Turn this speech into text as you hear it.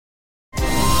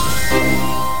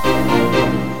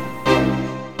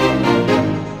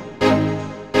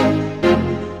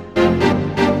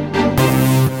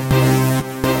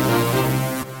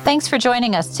Thanks for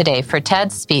joining us today for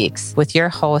TED Speaks with your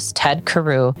host, Ted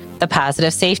Carew, the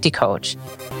Positive Safety Coach.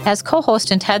 As co-host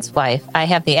and Ted's wife, I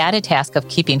have the added task of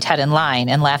keeping Ted in line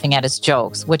and laughing at his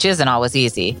jokes, which isn't always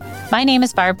easy. My name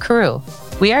is Barb Carew.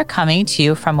 We are coming to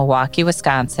you from Milwaukee,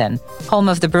 Wisconsin, home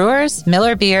of the Brewers,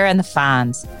 Miller Beer, and the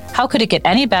Fonz. How could it get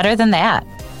any better than that?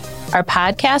 Our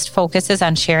podcast focuses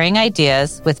on sharing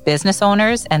ideas with business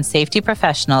owners and safety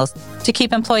professionals to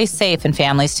keep employees safe and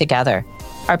families together.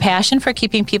 Our passion for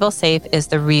keeping people safe is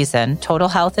the reason Total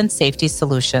Health and Safety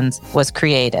Solutions was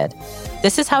created.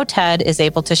 This is how Ted is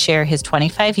able to share his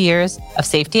 25 years of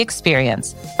safety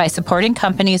experience by supporting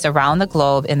companies around the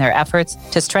globe in their efforts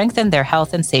to strengthen their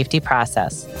health and safety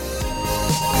process.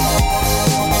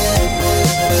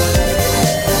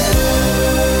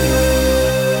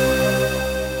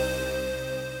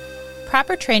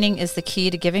 Proper training is the key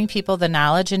to giving people the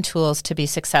knowledge and tools to be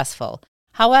successful.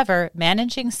 However,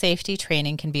 managing safety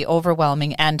training can be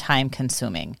overwhelming and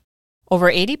time-consuming. Over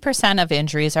 80% of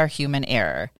injuries are human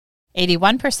error.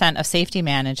 81% of safety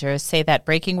managers say that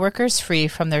breaking workers free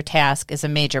from their task is a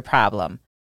major problem.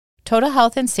 Total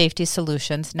Health and Safety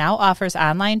Solutions now offers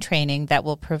online training that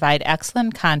will provide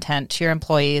excellent content to your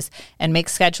employees and make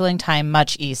scheduling time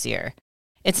much easier.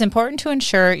 It's important to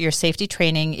ensure your safety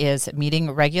training is meeting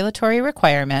regulatory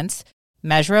requirements,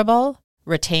 measurable,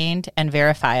 retained, and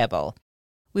verifiable.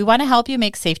 We want to help you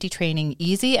make safety training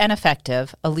easy and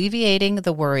effective, alleviating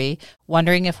the worry,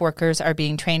 wondering if workers are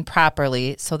being trained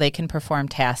properly so they can perform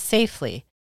tasks safely.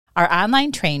 Our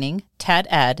online training, TED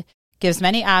Ed, gives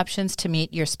many options to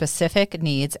meet your specific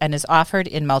needs and is offered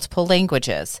in multiple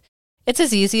languages. It's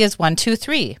as easy as 1, 2,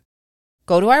 3.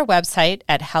 Go to our website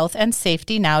at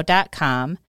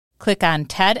healthandsafetynow.com, click on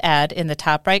TED Ed in the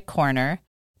top right corner,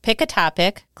 pick a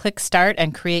topic, click Start,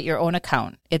 and create your own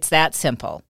account. It's that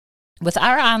simple. With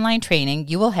our online training,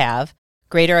 you will have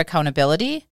greater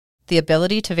accountability, the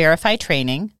ability to verify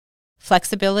training,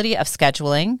 flexibility of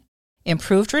scheduling,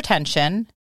 improved retention,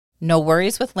 no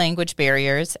worries with language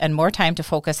barriers, and more time to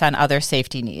focus on other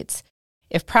safety needs.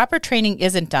 If proper training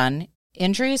isn't done,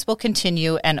 injuries will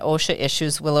continue and OSHA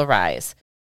issues will arise.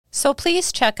 So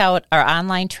please check out our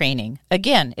online training.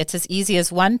 Again, it's as easy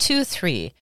as 1, 2,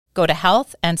 3. Go to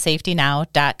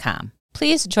healthandsafetynow.com.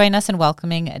 Please join us in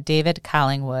welcoming David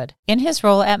Collingwood. In his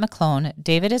role at McClone,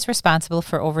 David is responsible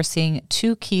for overseeing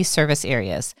 2 key service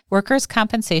areas: workers'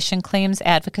 compensation claims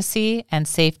advocacy and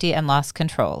safety and loss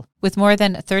control. With more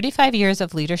than 35 years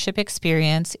of leadership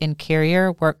experience in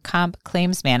carrier work comp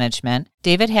claims management,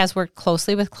 David has worked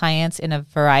closely with clients in a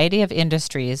variety of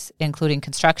industries, including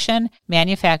construction,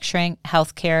 manufacturing,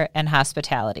 healthcare, and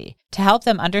hospitality, to help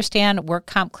them understand work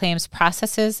comp claims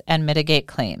processes and mitigate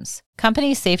claims.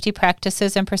 Company safety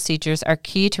practices and procedures are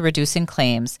key to reducing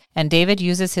claims, and David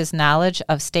uses his knowledge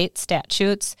of state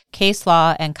statutes, case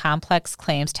law, and complex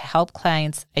claims to help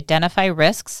clients identify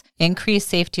risks, increase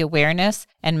safety awareness,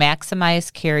 and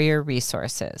maximize carrier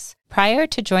resources. Prior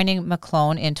to joining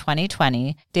McClone in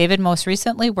 2020, David most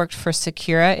recently worked for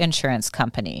Secura Insurance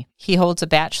Company. He holds a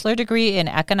bachelor degree in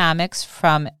economics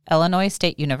from Illinois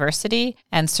State University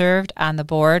and served on the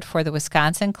board for the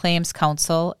Wisconsin Claims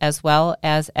Council as well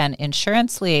as an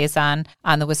insurance liaison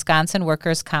on the Wisconsin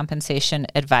Workers' Compensation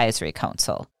Advisory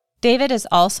Council. David is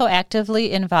also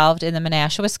actively involved in the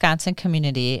Menasha, Wisconsin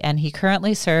community, and he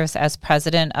currently serves as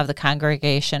president of the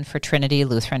Congregation for Trinity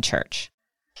Lutheran Church.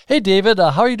 Hey, David,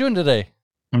 how are you doing today?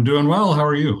 I'm doing well. How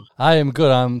are you? I am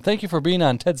good. Thank you for being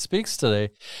on TED Speaks today.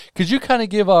 Could you kind of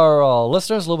give our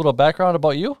listeners a little bit of background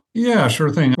about you? Yeah, sure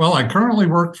thing. Well, I currently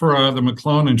work for the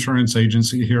McClone Insurance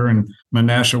Agency here in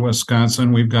Menasha,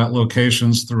 Wisconsin. We've got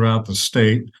locations throughout the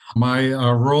state. My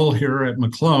role here at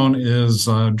McClone is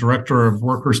Director of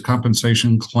Workers'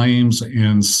 Compensation Claims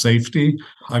and Safety.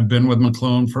 I've been with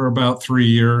McClone for about 3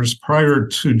 years. Prior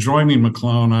to joining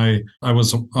McClone, I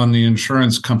was on the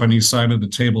insurance company side of the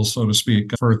table, so to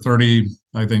speak, for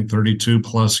 32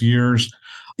 plus years.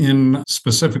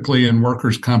 Specifically in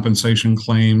workers' compensation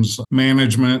claims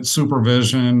management,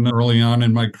 supervision. Early on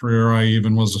in my career, I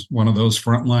even was one of those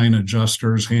frontline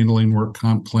adjusters handling work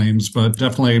comp claims, but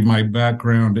definitely my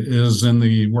background is in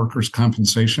the workers'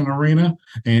 compensation arena.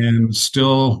 And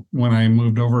still, when I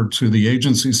moved over to the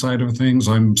agency side of things,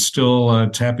 I'm still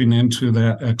tapping into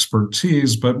that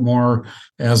expertise, but more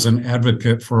as an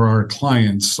advocate for our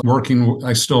clients.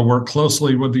 I still work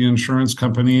closely with the insurance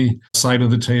company side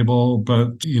of the table,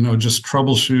 but just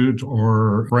troubleshoot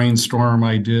or brainstorm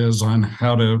ideas on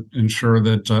how to ensure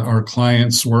that our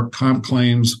clients' work comp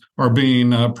claims are being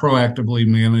proactively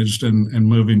managed and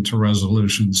moving to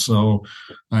resolution. So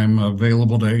I'm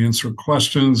available to answer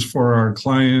questions for our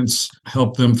clients,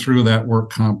 help them through that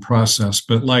work comp process.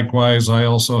 But likewise, I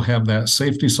also have that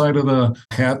safety side of the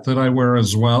hat that I wear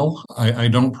as well. I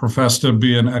don't profess to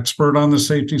be an expert on the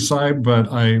safety side,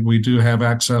 but we do have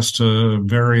access to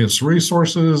various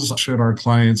resources should our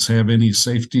clients have any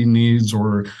safety needs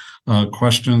or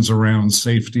questions around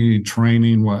safety,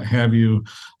 training, what have you.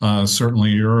 Certainly,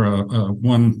 you're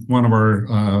one of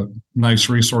our nice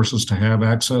resources to have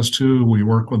access to. We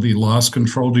work with the loss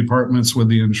control departments with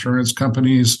the insurance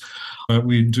companies, but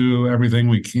we do everything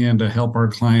we can to help our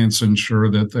clients ensure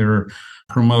that they're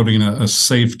promoting a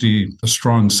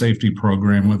strong safety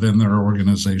program within their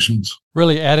organizations.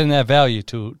 Really adding that value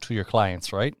to your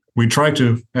clients, right? We try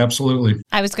to, absolutely.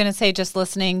 I was going to say, just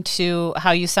listening to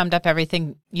how you summed up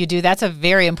everything you do, that's a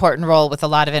very important role with a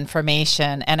lot of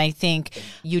information. And I think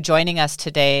you joining us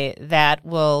today, that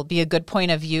will be a good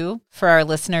point of view for our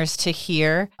listeners to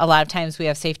hear. A lot of times we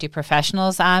have safety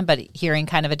professionals on, but hearing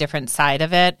kind of a different side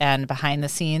of it and behind the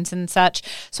scenes and such.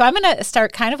 So I'm going to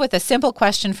start kind of with a simple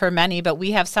question for many, but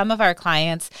we have some of our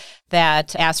clients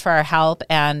that ask for our help,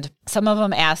 and some of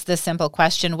them ask this simple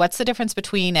question: what's the difference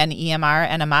between an EMR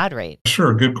and a mod rate?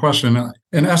 Sure, good question.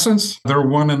 In essence, they're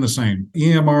one and the same.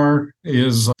 EMR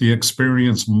is the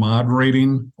experience mod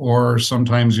rating, or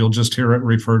sometimes you'll just hear it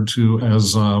referred to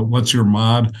as what's your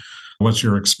mod, what's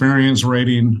your experience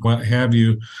rating, what have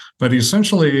you. But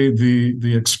essentially,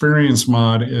 the experience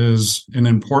mod is an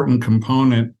important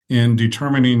component in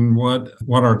determining what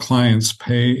our clients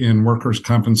pay in workers'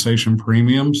 compensation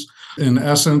premiums. In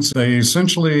essence,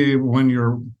 when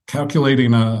you're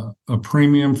calculating a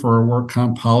premium for a work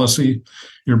comp policy,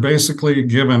 you're basically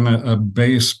given a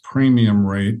base premium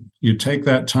rate. You take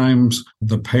that times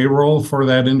the payroll for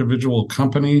that individual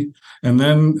company, and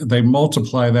then they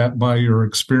multiply that by your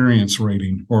experience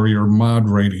rating or your mod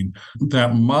rating.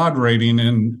 That mod rating,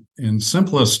 in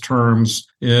simplest terms,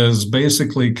 is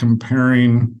basically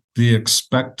comparing the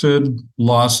expected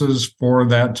losses for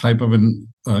that type of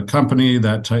company,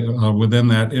 that type within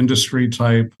that industry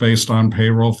type, based on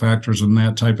payroll factors and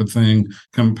that type of thing,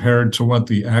 compared to what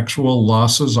the actual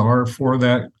losses are for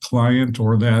that client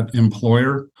or that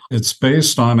employer. It's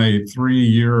based on a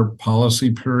 3-year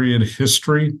policy period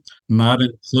history, not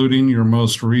including your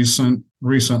most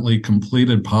recently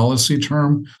completed policy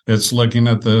term. It's looking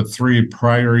at the 3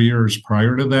 prior years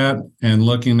prior to that and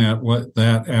looking at what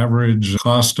that average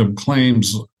cost of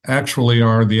claims actually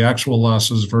are, the actual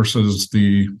losses versus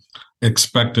the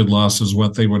expected losses,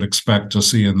 what they would expect to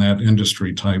see in that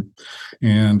industry type.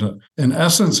 And in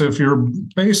essence, if you're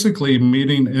basically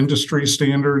meeting industry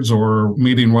standards or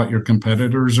meeting what your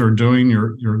competitors are doing,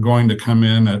 you're going to come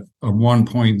in at a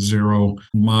 1.0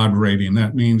 mod rating.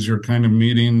 That means you're kind of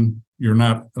meeting, you're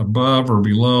not above or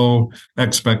below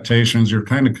expectations. You're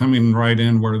kind of coming right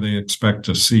in where they expect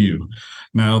to see you.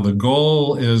 Now, the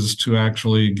goal is to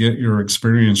actually get your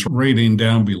experience rating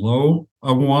down below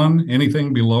a 1.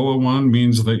 Anything below a 1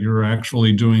 means that you're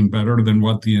actually doing better than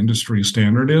what the industry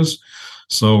standard is.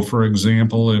 So, for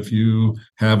example, if you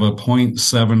have a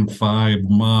 0.75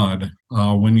 mod,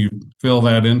 when you fill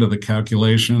that into the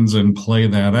calculations and play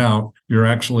that out, you're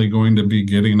actually going to be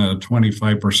getting a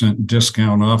 25%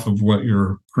 discount off of what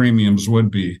your premiums would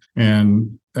be.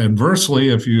 And adversely,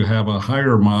 if you have a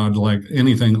higher mod, like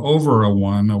anything over a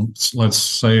 1, let's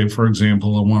say, for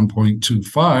example, a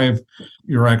 1.25,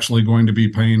 you're actually going to be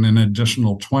paying an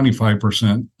additional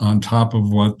 25% on top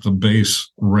of what the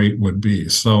base rate would be.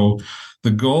 So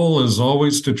the goal is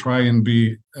always to try and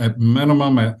be at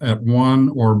minimum at 1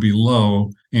 or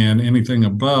below, and anything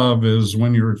above is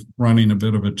when you're running a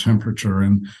bit of a temperature.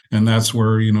 And that's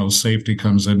where, safety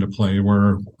comes into play,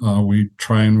 where we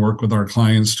try and work with our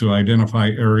clients to identify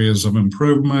areas of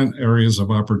improvement, areas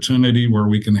of opportunity where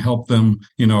we can help them,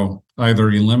 either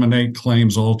eliminate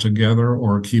claims altogether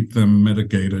or keep them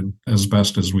mitigated as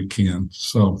best as we can.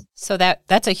 So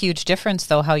that's a huge difference,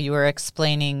 though, how you were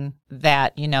explaining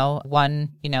that, 1,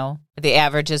 the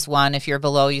average is 1. If you're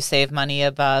below, you save money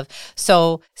above.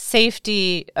 So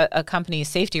safety, a company's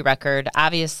safety record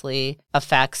obviously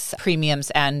affects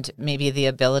premiums and maybe the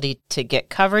ability to get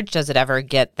coverage. Does it ever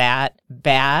get that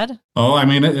bad? Oh, I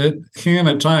mean, it can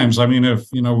at times. I mean, if,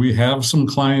 we have some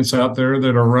clients out there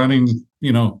that are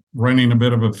running a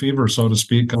bit of a fever, so to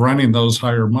speak, running those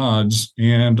higher mods.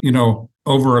 And,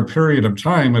 over a period of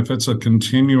time, if it's a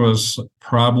continuous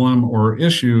problem or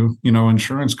issue,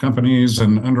 insurance companies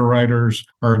and underwriters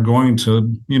are going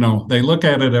to, they look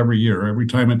at it every year. Every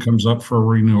time it comes up for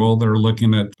renewal, they're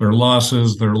looking at their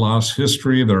losses, their loss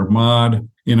history, their mod,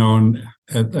 and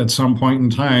at some point in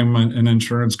time, an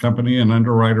insurance company, an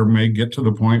underwriter may get to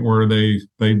the point where they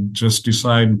just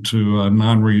decide to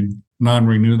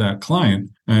non-renew that client.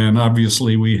 And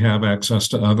obviously, we have access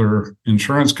to other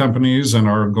insurance companies, and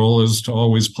our goal is to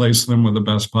always place them with the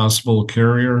best possible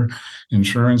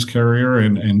insurance carrier,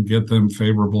 and get them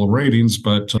favorable ratings.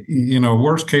 But,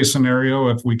 worst case scenario,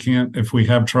 if we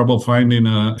have trouble finding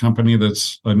a company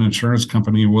that's an insurance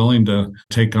company willing to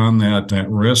take on that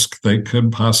risk, they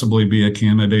could possibly be a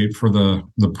candidate for the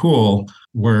pool,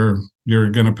 where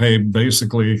you're going to pay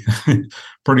basically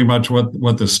pretty much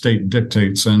what the state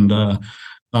dictates. And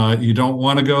you don't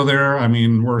want to go there. I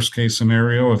mean, worst case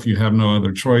scenario, if you have no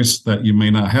other choice, that you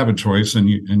may not have a choice, and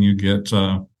you get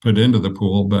put into the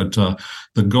pool. But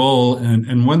the goal,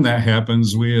 and when that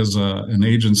happens, we as an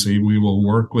agency, we will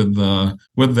work with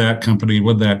that company,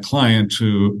 with that client,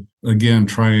 to again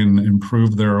try and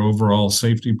improve their overall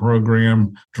safety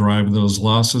program, drive those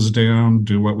losses down,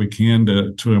 do what we can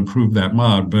to improve that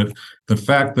mod. But the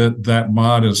fact that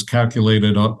mod is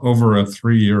calculated over a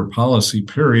 3-year policy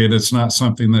period, it's not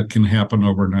something that can happen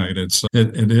overnight. It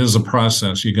is a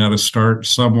process. You got to start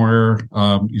somewhere.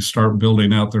 You start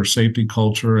building out their safety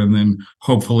culture, and then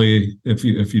hopefully, if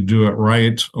you do it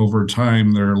right, over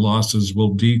time, their losses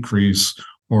will decrease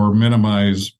or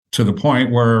minimize to the point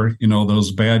where,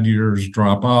 those bad years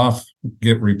drop off,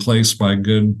 get replaced by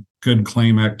good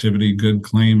claim activity, good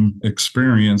claim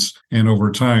experience. And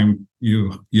over time,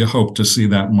 you hope to see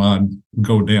that mod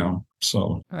go down.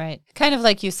 So, right. Kind of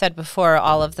like you said before,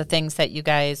 all of the things that you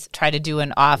guys try to do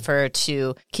and offer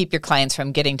to keep your clients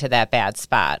from getting to that bad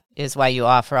spot is why you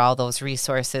offer all those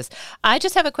resources. I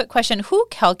just have a quick question. Who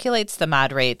calculates the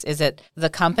mod rates? Is it the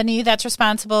company that's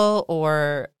responsible,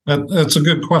 or? That's a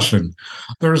good question.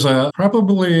 There's I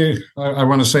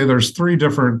want to say there's 3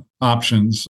 different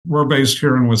options. We're based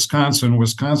here in Wisconsin.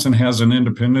 Wisconsin has an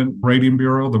independent rating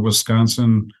bureau, the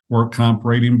Wisconsin Work Comp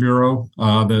Rating Bureau,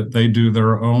 that they do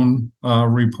their own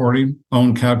reporting,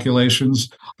 own calculations.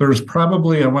 There's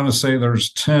probably, I want to say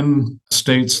there's 10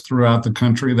 states throughout the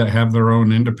country that have their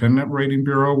own independent rating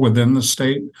bureau within the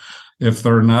state. If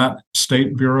they're not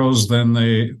state bureaus, then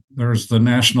there's the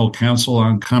National Council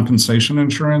on Compensation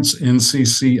Insurance,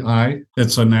 NCCI.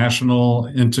 It's a national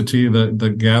entity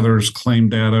that gathers claim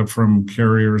data from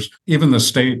carriers. Even the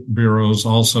state bureaus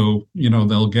also,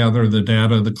 they'll gather the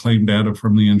data, the claim data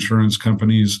from the insurance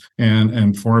companies,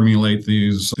 and formulate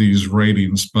these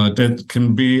ratings. But it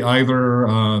can be either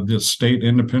the state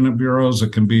independent bureaus,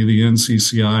 it can be the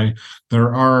NCCI.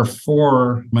 There are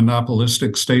 4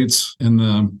 monopolistic states in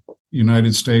the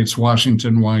United States: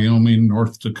 Washington, Wyoming,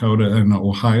 North Dakota, and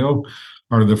Ohio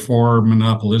are the 4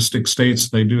 monopolistic states.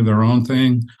 They do their own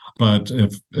thing. But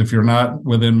if you're not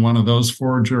within one of those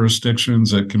 4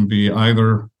 jurisdictions, it can be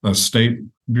either a state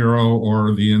bureau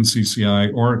or the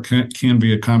NCCI, or it can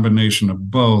be a combination of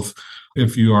both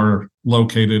if you are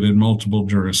located in multiple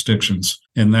jurisdictions.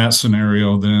 In that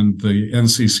scenario, then the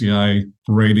NCCI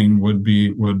rating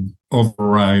would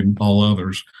override all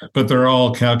others. But they're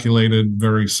all calculated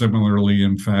very similarly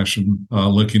in fashion,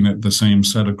 looking at the same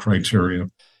set of criteria.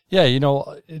 Yeah,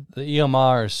 the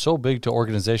EMR is so big to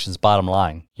organizations' bottom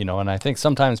line, and I think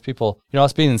sometimes people,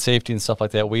 us being in safety and stuff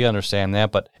like that, we understand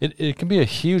that, but it can be a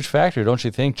huge factor, don't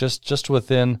you think, just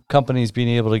within companies being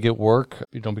able to get work,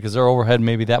 because their overhead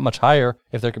may be that much higher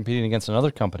if they're competing against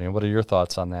another company. What are your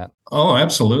thoughts on that? Oh,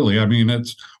 absolutely. I mean,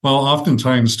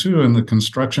 oftentimes too in the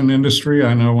construction industry,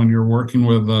 I know when you're working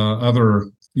with other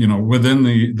within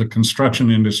the construction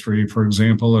industry, for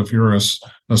example, if you're a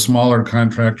smaller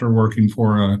contractor working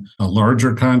for a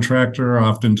larger contractor,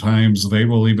 oftentimes they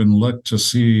will even look to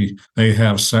see they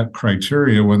have set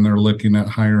criteria when they're looking at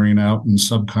hiring out and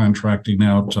subcontracting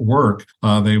out work.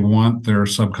 They want their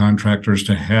subcontractors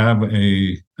to have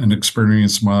an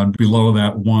experience mod below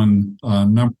that 1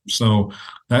 number. So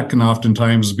that can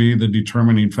oftentimes be the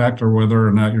determining factor whether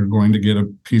or not you're going to get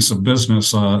a piece of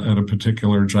business at a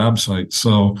particular job site.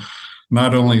 So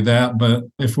not only that, but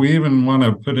if we even want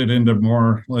to put it into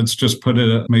more, let's just put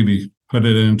it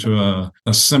into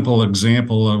a simple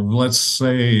example of, let's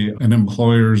say an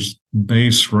employer's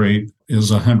base rate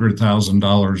is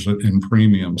 $100,000 in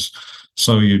premiums.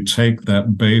 So you take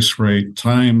that base rate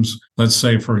times, let's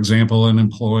say, for example, an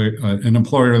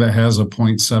employer that has a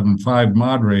 0.75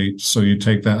 mod rate. So you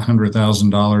take that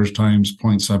 $100,000 times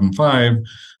 0.75,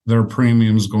 their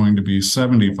premium is going to be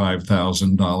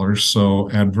 $75,000.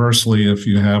 So adversely, if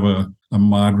you have a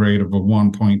mod rate of a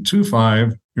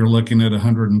 1.25, you're looking at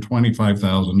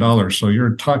 $125,000. So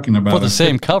you're talking about for the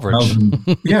same coverage.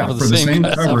 Yeah, for the same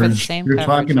coverage, you're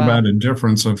talking about a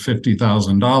difference of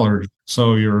 $50,000.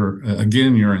 So you're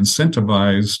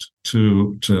incentivized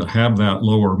to have that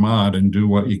lower mod and do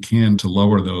what you can to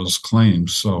lower those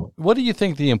claims. So what do you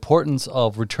think the importance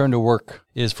of return to work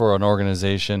is for an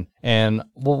organization? And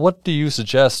what do you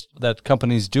suggest that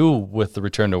companies do with the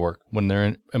return to work when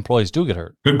their employees do get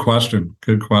hurt? Good question.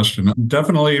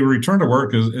 Definitely return to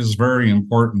work is very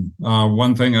important.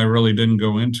 One thing I really didn't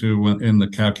go into in the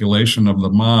calculation of the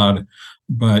mod,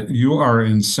 but you are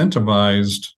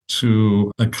incentivized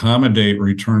to accommodate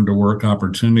return to work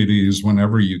opportunities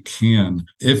whenever you can.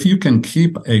 If you can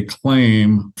keep a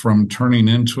claim from turning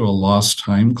into a lost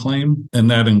time claim,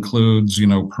 and that includes,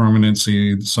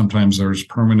 permanency, sometimes there's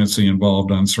permanency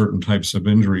involved on certain types of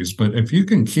injuries, but if you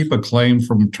can keep a claim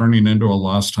from turning into a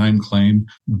lost time claim,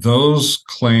 those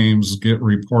claims get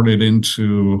reported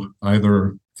into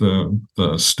either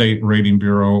the State Rating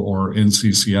Bureau or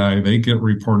NCCI. They get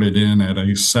reported in at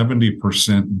a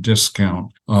 70%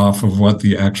 discount off of what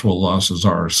the actual losses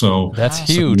are. So that's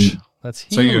huge.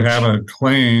 So you have a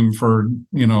claim for,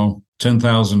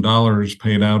 $10,000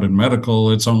 paid out in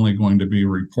medical. It's only going to be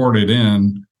reported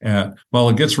in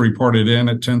it gets reported in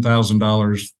at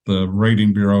 $10,000. The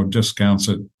Rating Bureau discounts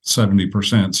it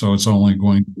 70%. So it's only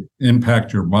going to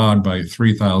impact your mod by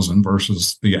 $3,000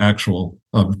 versus the actual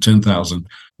of $10,000.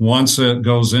 Once it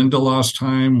goes into lost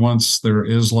time, once there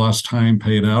is lost time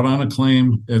paid out on a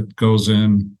claim, it goes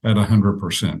in at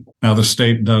 100%. Now the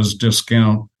state does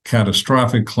discount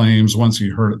catastrophic claims. Once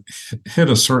you hit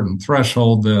a certain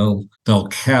threshold, they'll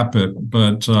cap it,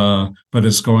 but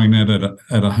it's going in at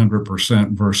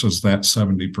 100% versus that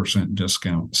 70%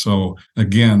 discount. So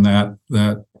again,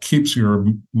 that keeps your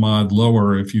mod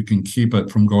lower if you can keep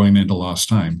it from going into lost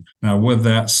time. Now, with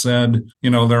that said,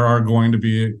 there are going to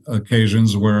be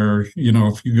occasions where,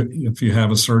 if you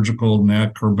have a surgical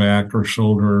neck or back or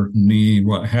shoulder, knee,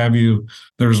 what have you,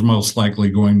 there's most likely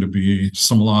going to be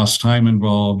some lost time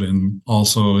involved, and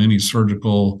also any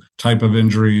surgical type of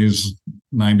injuries.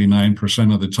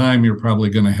 99% of the time, you're probably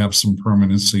going to have some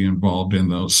permanency involved in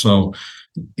those. So,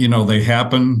 they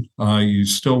happen. You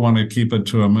still want to keep it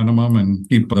to a minimum and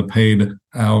keep the paid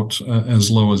out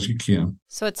as low as you can.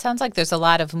 So it sounds like there's a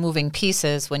lot of moving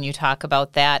pieces when you talk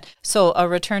about that. So a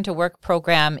return to work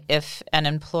program, if an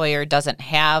employer doesn't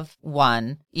have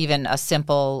one, even a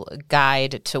simple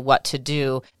guide to what to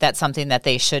do, that's something that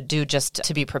they should do just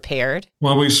to be prepared?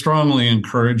 Well, we strongly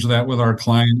encourage that with our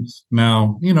clients.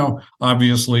 Now,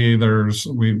 obviously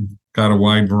we've got a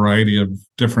wide variety of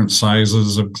different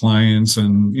sizes of clients,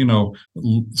 and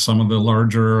some of the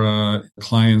larger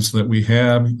clients that we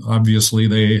have, obviously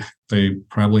they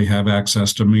probably have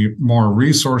access to more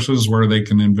resources where they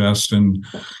can invest and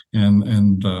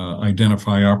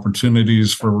identify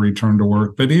opportunities for return to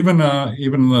work. But even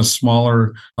the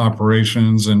smaller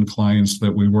operations and clients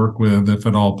that we work with, if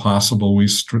at all possible, we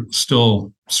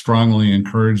still strongly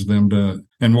encourage them to,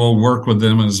 and we'll work with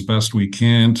them as best we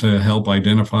can to help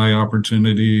identify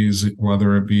opportunities,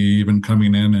 whether it be even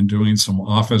coming in and doing some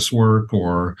office work,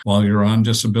 or while you're on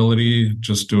disability,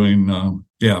 just doing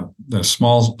the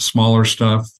smaller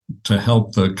stuff to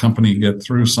help the company get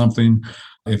through something.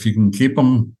 If you can keep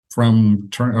them from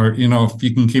if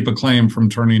you can keep a claim from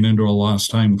turning into a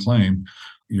lost time claim,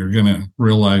 you're going to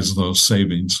realize those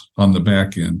savings on the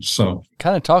back end. So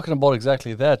kind of talking about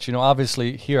exactly that,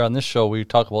 obviously here on this show, we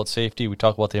talk about safety. We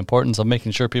talk about the importance of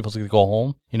making sure people can go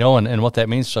home, and what that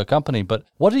means to a company. But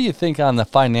what do you think on the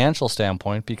financial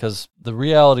standpoint? Because the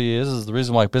reality is the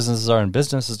reason why businesses are in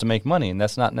business is to make money, and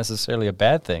that's not necessarily a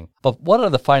bad thing. But what are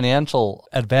the financial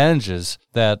advantages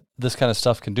that this kind of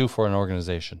stuff can do for an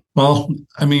organization? Well,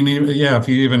 if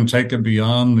you even take it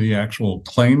beyond the actual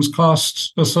claims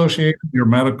costs associated, your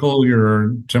medical,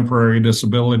 your temporary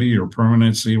disability, your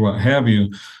permanency, what have you,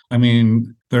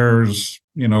 there's,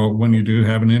 when you do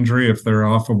have an injury, if they're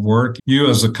off of work, you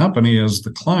as a company, as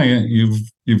the client,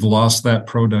 you've lost that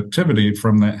productivity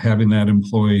from that, having that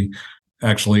employee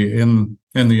actually in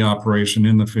the operation,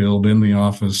 in the field, in the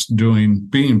office,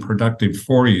 being productive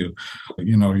for you.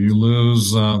 You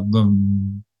lose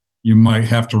you might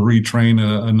have to retrain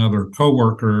another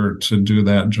coworker to do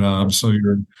that job. So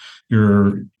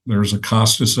there's a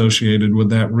cost associated with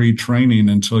that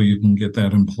retraining until you can get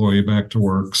that employee back to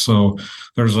work. So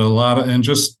there's a lot of, and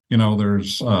just,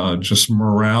 there's just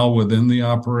morale within the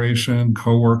operation,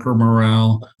 coworker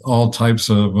morale, all types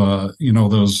of,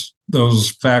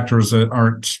 those factors that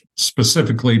aren't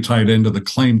specifically tied into the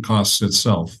claim costs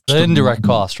itself. The indirect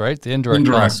cost, right? The indirect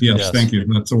cost. Yes, thank you.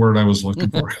 That's the word I was looking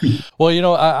for.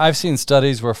 Well, I've seen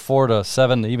studies where 4 to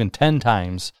 7, even 10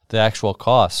 times the actual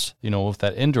cost, with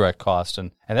that indirect cost.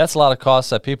 And that's a lot of costs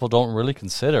that people don't really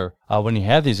consider when you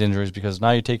have these injuries, because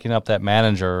now you're taking up that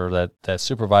manager or that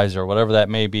supervisor or whatever that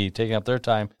may be, taking up their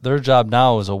time. Their job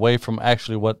now is away from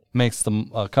actually what makes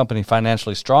the company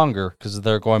financially stronger, because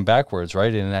they're going backwards,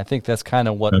 right? And I think that's kind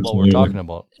of what we're talking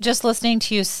about. Just listening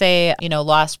to you say,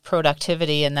 lost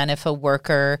productivity, and then if a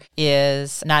worker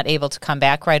is not able to come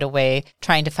back right away,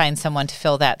 trying to find someone to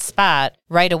fill that spot,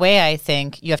 right away I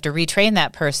think you have to retrain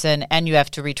that person, and you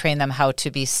have to retrain them how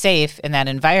to be safe in that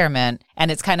environment.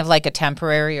 And it's kind of like a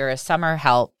temporary or a summer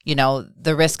help.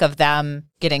 The risk of them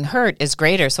getting hurt is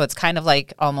greater. So it's kind of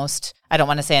like almost, I don't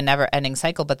want to say a never-ending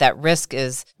cycle, but that risk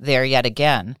is there yet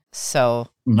again. So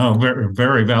no, very,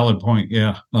 very valid point.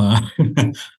 Yeah,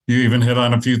 you even hit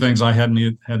on a few things I hadn't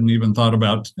even thought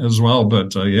about as well.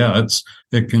 But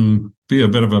it can be a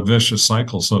bit of a vicious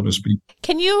cycle, so to speak.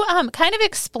 Can you kind of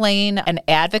explain an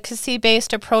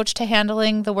advocacy-based approach to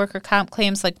handling the worker comp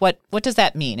claims? Like what does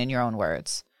that mean in your own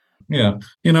words? Yeah.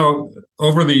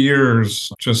 Over the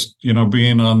years, just,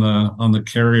 being on the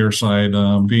carrier side,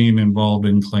 being involved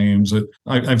in claims,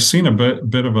 I've seen a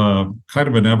bit of a kind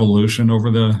of an evolution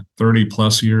over the 30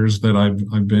 plus years that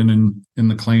I've been in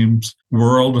the claims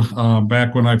world.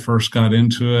 Back when I first got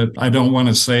into it, I don't want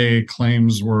to say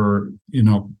claims were,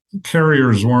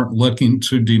 carriers weren't looking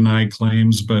to deny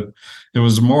claims, but it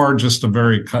was more just a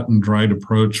very cut and dried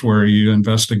approach where you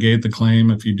investigate the claim.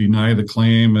 If you deny the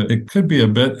claim, it could be a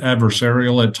bit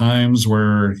adversarial at times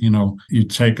where, you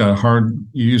take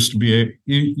you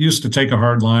used to take a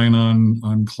hard line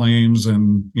on claims,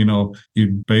 and,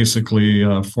 you'd basically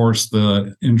force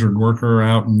the injured worker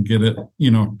out and get it,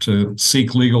 to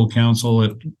seek legal counsel.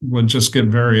 It would just get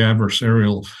very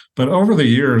adversarial. But over the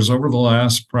years, over the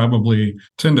last probably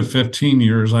 10 to 15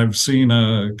 years, I've seen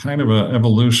a kind of an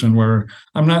evolution where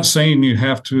I'm not saying you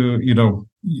have to,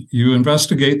 you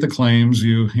investigate the claims,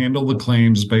 you handle the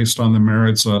claims based on the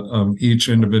merits of each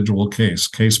individual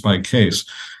case by case.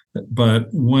 But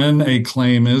when a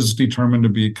claim is determined to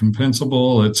be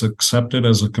compensable, it's accepted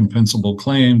as a compensable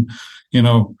claim.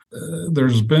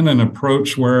 There's been an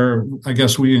approach where I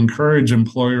guess we encourage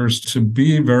employers to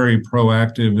be very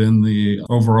proactive in the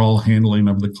overall handling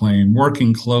of the claim,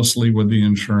 working closely with the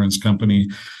insurance company,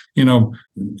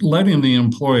 letting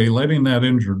that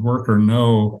injured worker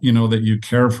know, that you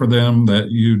care for them,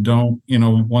 that you don't,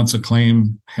 once a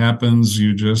claim happens,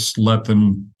 you just let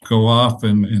them go off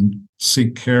and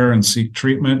seek care and seek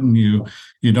treatment, and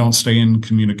you don't stay in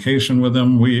communication with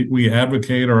them. We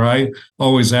advocate, or I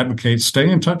always advocate, stay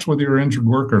in touch with your injured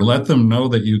worker. Let them know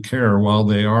that you care while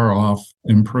they are off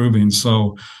improving.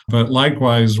 So, but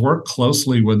likewise, work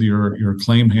closely with your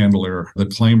claim handler, the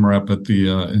claim rep at the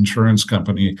insurance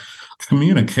company.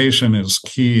 Communication is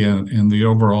key in the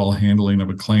overall handling of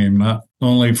a claim, not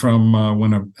only from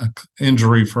when an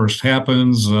injury first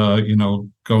happens,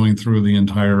 going through the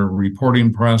entire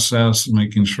reporting process,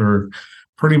 making sure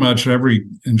pretty much every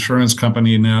insurance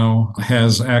company now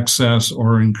has access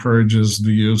or encourages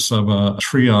the use of a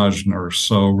triage nurse.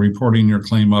 So reporting your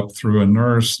claim up through a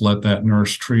nurse, let that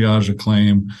nurse triage a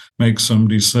claim, make some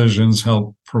decisions,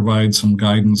 help provide some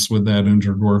guidance with that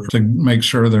injured worker to make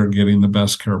sure they're getting the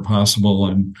best care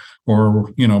possible,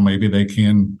 or maybe they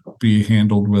can be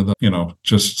handled with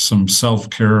just some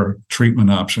self-care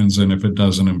treatment options, and if it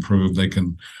doesn't improve, they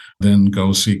can then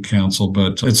go seek counsel.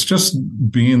 But it's just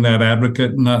being that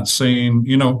advocate, not saying,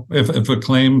 if a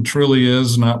claim truly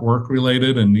is not work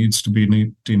related and needs to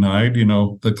be denied,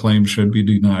 the claim should be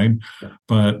denied.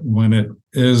 But when it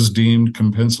is deemed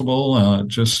compensable,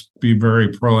 just be very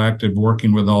proactive,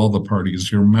 working with all the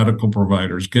parties, your medical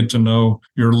providers, get to know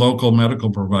your local medical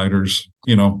providers,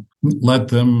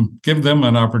 give them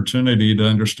an opportunity to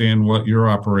understand what your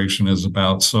operation is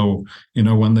about. So,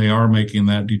 when they are making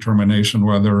that determination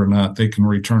whether or not they can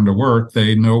return to work,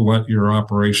 they know what your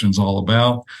operation's all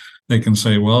about. They can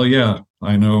say, well, yeah,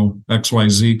 I know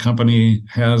XYZ company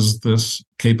has this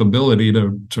capability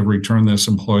to return this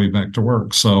employee back to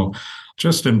work. So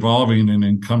just involving and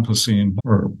encompassing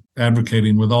or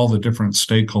advocating with all the different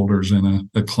stakeholders in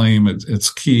a claim,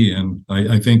 it's key. And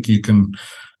I think you can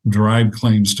drive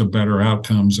claims to better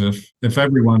outcomes if if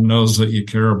everyone knows that you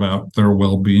care about their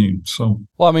well-being. So,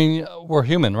 well, I mean, we're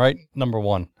human, right? Number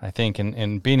one, I think,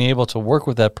 and being able to work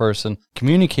with that person,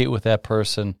 communicate with that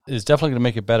person is definitely going to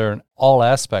make it better in all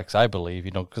aspects, I believe,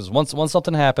 because once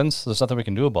something happens, there's nothing we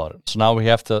can do about it. So now we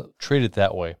have to treat it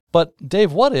that way. But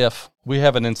Dave, what if we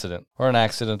have an incident or an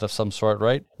accident of some sort,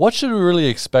 right? What should we really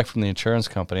expect from the insurance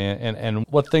company, and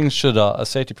what things should a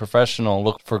safety professional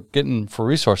look for getting for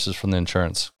resources from the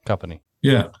insurance company?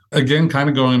 Yeah. Again, kind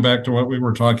of going back to what we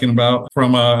were talking about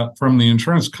from the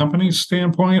insurance company's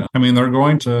standpoint, I mean, they're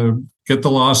going to get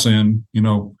the loss in.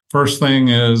 First thing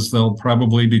is they'll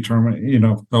probably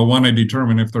they'll want to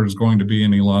determine if there's going to be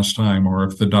any lost time or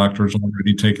if the doctor's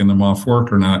already taken them off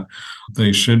work or not.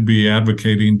 They should be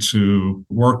advocating to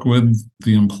work with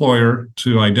the employer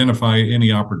to identify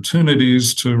any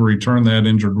opportunities to return that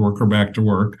injured worker back to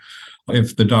work.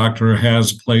 If the doctor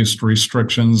has placed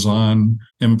restrictions on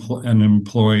an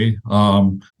employee,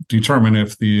 determine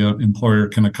if the employer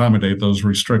can accommodate those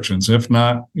restrictions. If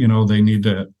not, they need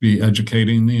to be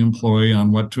educating the employee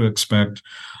on what to expect.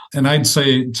 And I'd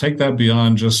say take that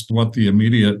beyond just what the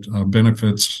immediate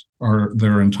benefits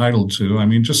they're entitled to. I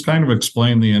mean, just kind of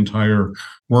explain the entire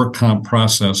work comp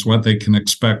process, what they can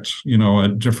expect,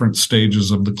 at different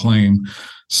stages of the claim,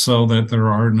 so that there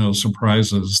are no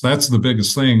surprises. That's the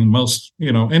biggest thing.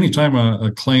 Anytime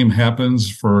a claim happens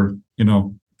for,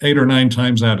 8 or 9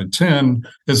 times out of 10,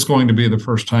 it's going to be the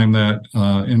first time that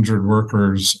injured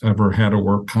workers ever had a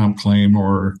work comp claim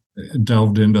or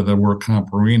delved into the work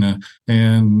comp arena.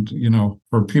 And,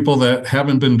 for people that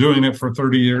haven't been doing it for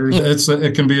 30 years,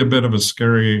 it can be a bit of a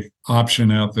scary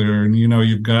option out there. And,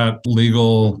 you've got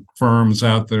legal firms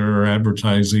out there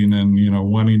advertising and,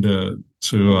 wanting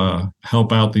to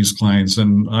help out these clients.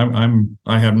 And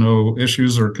I have no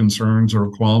issues or concerns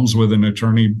or qualms with an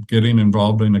attorney getting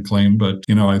involved in a claim. But,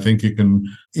 I think you can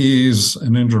ease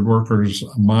an injured worker's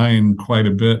mind quite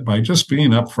a bit by just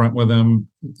being upfront with them,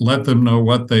 let them know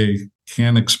what they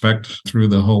can expect through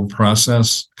the whole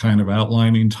process, kind of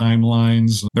outlining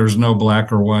timelines. There's no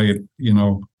black or white,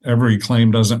 every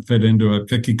claim doesn't fit into a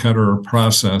cookie cutter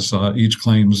process. Each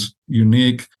claim's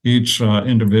unique. Each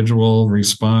individual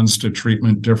responds to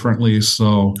treatment differently.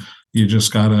 So you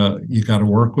just gotta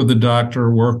work with the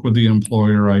doctor, work with the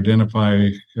employer, identify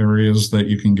areas that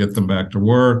you can get them back to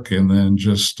work, and then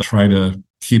just try to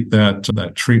keep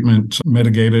that treatment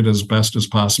mitigated as best as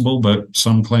possible. But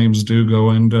some claims do go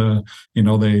into,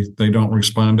 they don't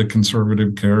respond to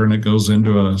conservative care and it goes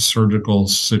into a surgical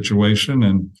situation.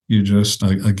 And you just,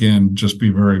 again, just be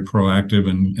very proactive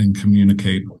and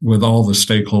communicate with all the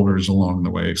stakeholders along the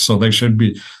way. So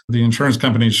the insurance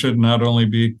companies should not only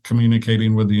be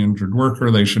communicating with the injured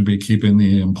worker, they should be keeping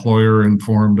the employer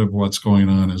informed of what's going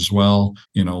on as well.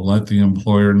 Let the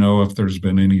employer know if there's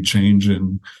been any change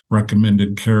in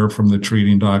recommended care from the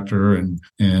treating doctor, and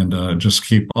just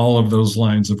keep all of those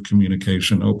lines of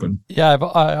communication open. Yeah,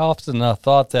 I often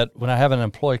thought that when I have an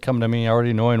employee come to me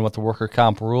already knowing what the worker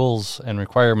comp rules and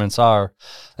requirements are,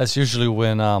 that's usually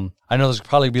when I know there's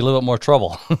probably be a little bit more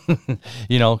trouble,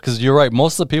 because you're right.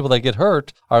 Most of the people that get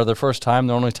hurt are their first time,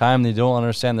 the only time, they don't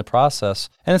understand the process.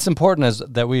 And it's important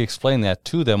that we explain that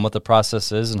to them, what the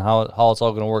process is and how it's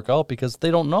all going to work out, because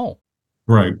they don't know.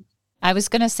 Right. I was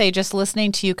going to say, just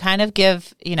listening to you kind of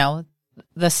give,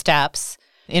 the steps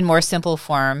in more simple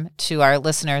form to our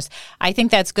listeners. I think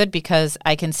that's good, because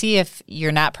I can see if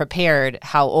you're not prepared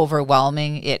how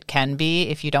overwhelming it can be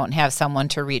if you don't have someone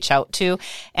to reach out to.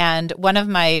 And one of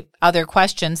my other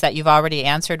questions that you've already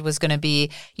answered was going to be,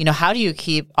 how do you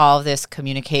keep all of this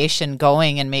communication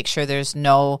going and make sure there's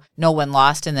no one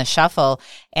lost in the shuffle?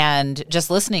 And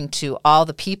just listening to all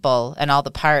the people and all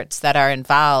the parts that are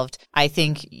involved, I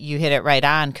think you hit it right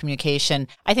on. Communication,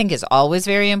 I think, is always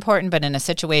very important, but in a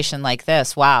situation like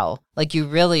this, wow, like you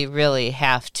really, really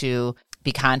have to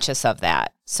be conscious of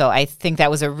that. So I think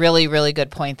that was a really, really good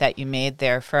point that you made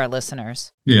there for our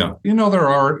listeners. Yeah. There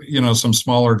are, some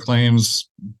smaller claims,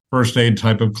 first aid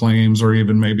type of claims, or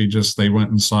even maybe just they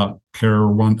went and sought care, a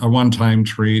one-time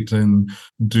treat, and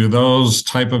do those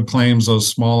type of claims, those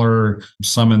smaller,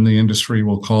 some in the industry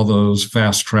will call those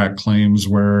fast track claims,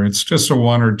 where it's just a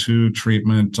 1 or 2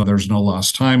 treatment. There's no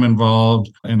lost time involved.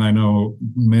 And I know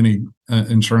many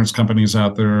insurance companies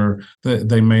out there,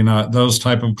 those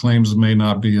type of claims may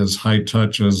not be as high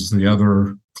touch as the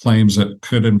other claims that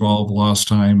could involve lost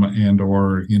time and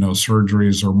or,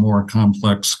 surgeries or more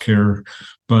complex care.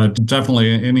 But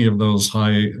definitely any of those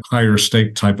higher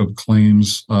stake type of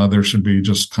claims, there should be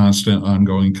just constant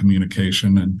ongoing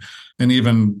communication. And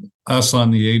even us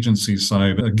on the agency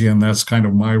side, again, that's kind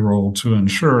of my role to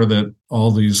ensure that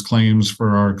all these claims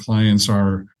for our clients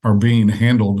are being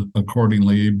handled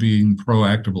accordingly, being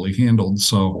proactively handled.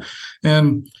 So,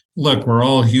 and look, we're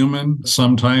all human.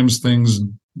 Sometimes things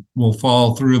will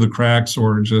fall through the cracks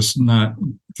or just not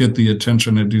get the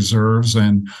attention it deserves.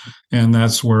 And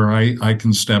that's where I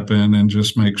can step in and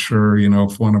just make sure,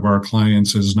 if one of our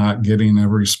clients is not getting a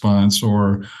response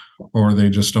or they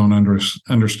just don't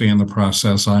understand the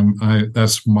process.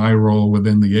 That's my role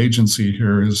within the agency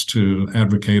here, is to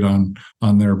advocate on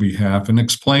their behalf and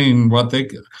explain what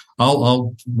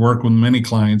I'll work with many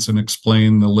clients and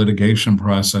explain the litigation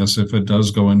process if it does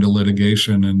go into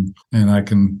litigation, and I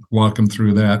can walk them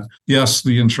through that. Yes,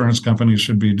 the insurance company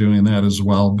should be doing that as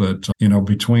well, but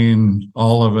between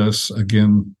all of us,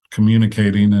 again,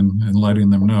 communicating and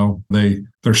letting them know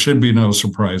there should be no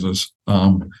surprises.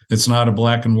 It's not a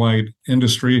black and white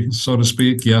industry, so to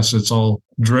speak. Yes, it's all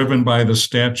driven by the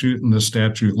statute and the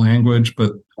statute language,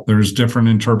 but there's different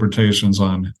interpretations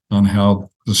on how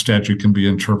the statute can be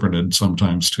interpreted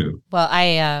sometimes too.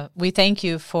 Well, we thank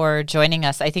you for joining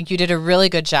us. I think you did a really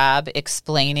good job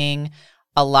explaining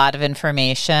a lot of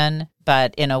information,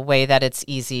 but in a way that it's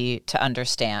easy to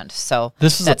understand. So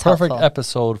this is a perfect helpful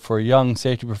episode for young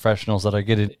safety professionals that are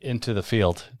getting into the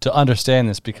field to understand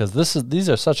this, because these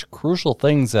are such crucial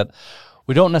things that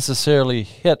we don't necessarily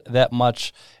hit that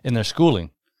much in their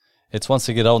schooling. It's once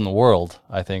they get out in the world,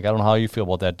 I think. I don't know how you feel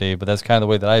about that, Dave, but that's kind of the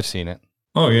way that I've seen it.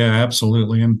 Oh yeah,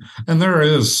 absolutely. And there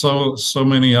is so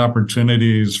many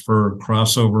opportunities for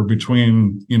crossover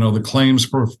between, the claims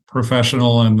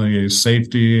professional and the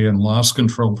safety and loss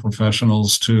control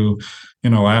professionals to,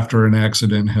 after an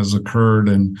accident has occurred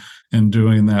and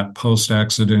doing that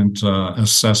post-accident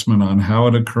assessment on how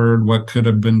it occurred, what could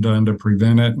have been done to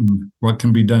prevent it, and what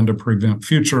can be done to prevent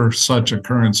future such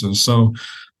occurrences. So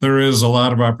there is a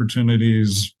lot of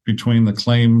opportunities between the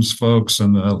claims folks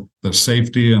and the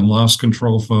safety and loss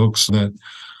control folks that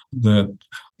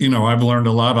I've learned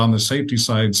a lot on the safety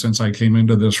side since I came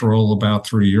into this role about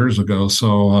 3 years ago.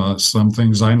 So some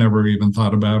things I never even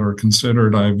thought about or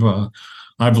considered,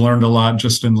 I've learned a lot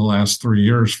just in the last 3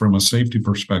 years from a safety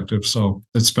perspective. So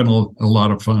it's been a lot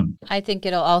of fun. I think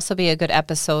it'll also be a good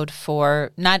episode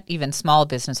for not even small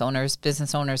business owners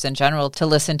in general, to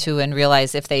listen to and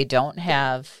realize if they don't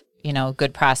have,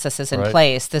 good processes in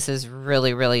place, this is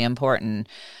really, really important,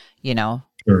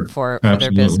 Sure. for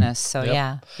their business. So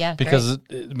Yep. yeah. Because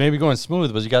it may be going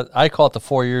smooth, but I call it the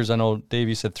 4 years. I know Dave,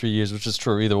 you said 3 years, which is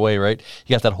true either way, right?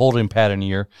 You got that holding pattern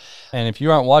year. And if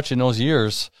you aren't watching those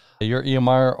years, your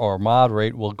EMR or MOD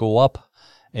rate will go up,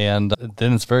 and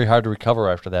then it's very hard to recover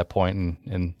after that point,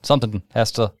 and something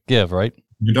has to give, right?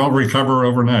 You don't recover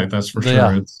overnight, that's for sure.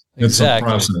 Yeah, it's exactly.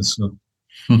 a process. So.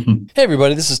 Hey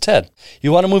everybody, this is Ted.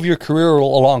 You want to move your career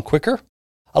along quicker?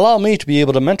 Allow me to be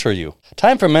able to mentor you.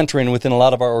 Time for mentoring within a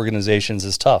lot of our organizations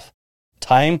is tough.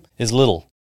 Time is little.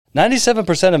 97%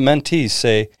 of mentees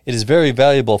say it is very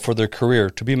valuable for their career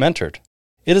to be mentored.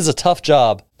 It is a tough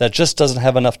job that just doesn't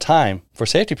have enough time for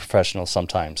safety professionals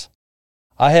sometimes.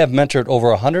 I have mentored over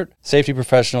 100 safety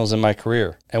professionals in my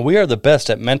career, and we are the best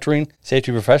at mentoring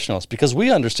safety professionals because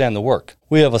we understand the work.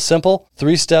 We have a simple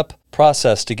 3-step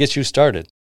process to get you started.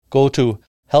 Go to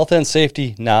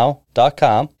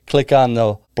healthandsafetynow.com, click on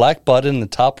the black button in the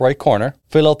top right corner,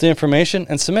 fill out the information,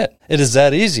 and submit. It is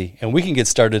that easy, and we can get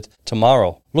started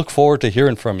tomorrow. Look forward to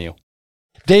hearing from you.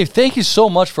 Dave, thank you so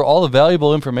much for all the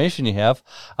valuable information you have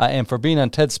and for being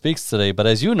on TED Speaks today. But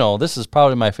as you know, this is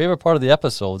probably my favorite part of the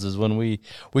episodes is when we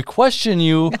question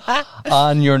you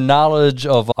on your knowledge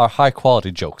of our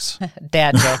high-quality jokes.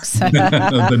 Dad jokes.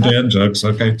 The dad jokes,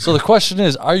 okay. So the question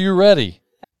is, are you ready?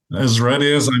 As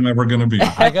ready as I'm ever going to be.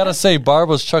 I got to say, Barb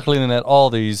was chuckling at all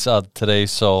these today.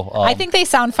 So I think they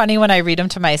sound funny when I read them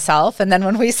to myself. And then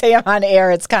when we say them on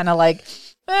air, it's kind of like,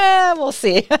 we'll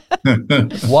see.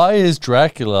 Why is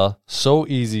Dracula so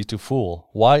easy to fool?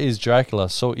 Why is Dracula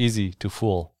so easy to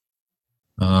fool?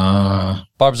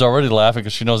 Barb's already laughing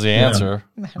because she knows the answer.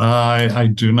 I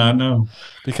do not know.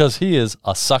 Because he is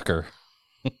a sucker.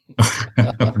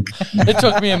 It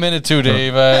took me a minute too,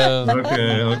 Dave.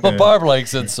 Okay. But Barb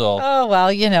likes it, so. Oh,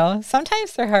 well,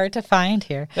 sometimes they're hard to find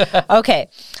here. Okay.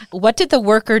 What did the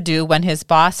worker do when his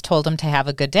boss told him to have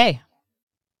a good day?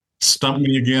 Stump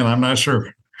me again. I'm not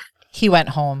sure. He went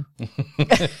home.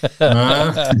 Okay.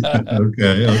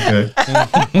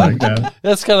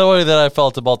 That's kind of the way that I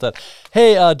felt about that.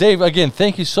 Hey, Dave, again,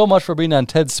 thank you so much for being on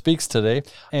TED Speaks today.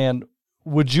 And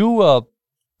would you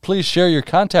please share your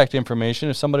contact information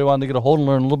if somebody wanted to get a hold and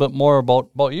learn a little bit more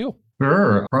about you?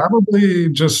 Sure. Probably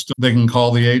just they can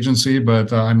call the agency,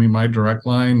 but my direct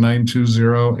line,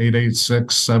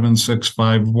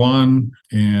 920-886-7651.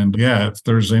 And yeah, if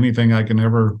there's anything I can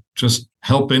ever just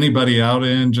help anybody out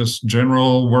in, just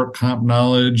general work comp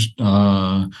knowledge,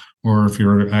 or if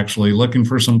you're actually looking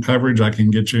for some coverage, I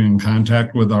can get you in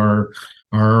contact with our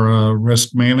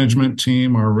risk management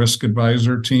team, our risk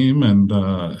advisor team, and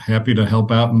happy to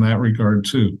help out in that regard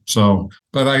too. So,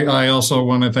 but I also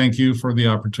want to thank you for the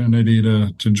opportunity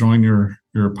to join your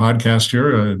podcast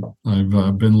here.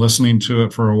 I've been listening to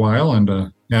it for a while,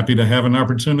 and happy to have an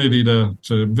opportunity to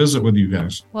visit with you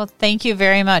guys. Well, thank you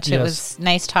very much. Yes. It was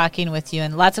nice talking with you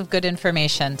and lots of good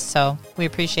information. So we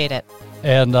appreciate it.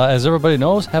 And as everybody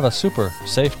knows, have a super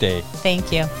safe day.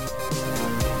 Thank you.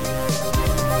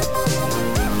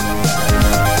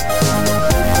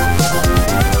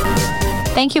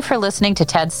 Thank you for listening to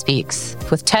TED Speaks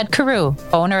with Ted Carew,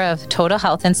 owner of Total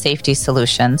Health and Safety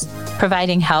Solutions,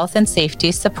 providing health and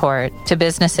safety support to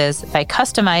businesses by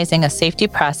customizing a safety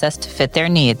process to fit their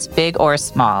needs, big or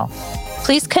small.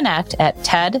 Please connect at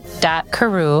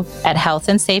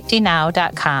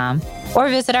ted.carew@healthandsafetynow.com or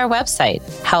visit our website,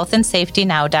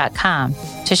 healthandsafetynow.com,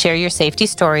 to share your safety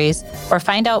stories or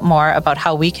find out more about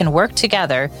how we can work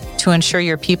together to ensure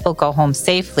your people go home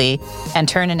safely and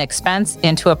turn an expense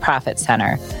into a profit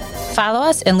center. Follow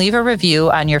us and leave a review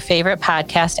on your favorite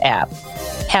podcast app.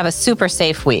 Have a super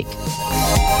safe week.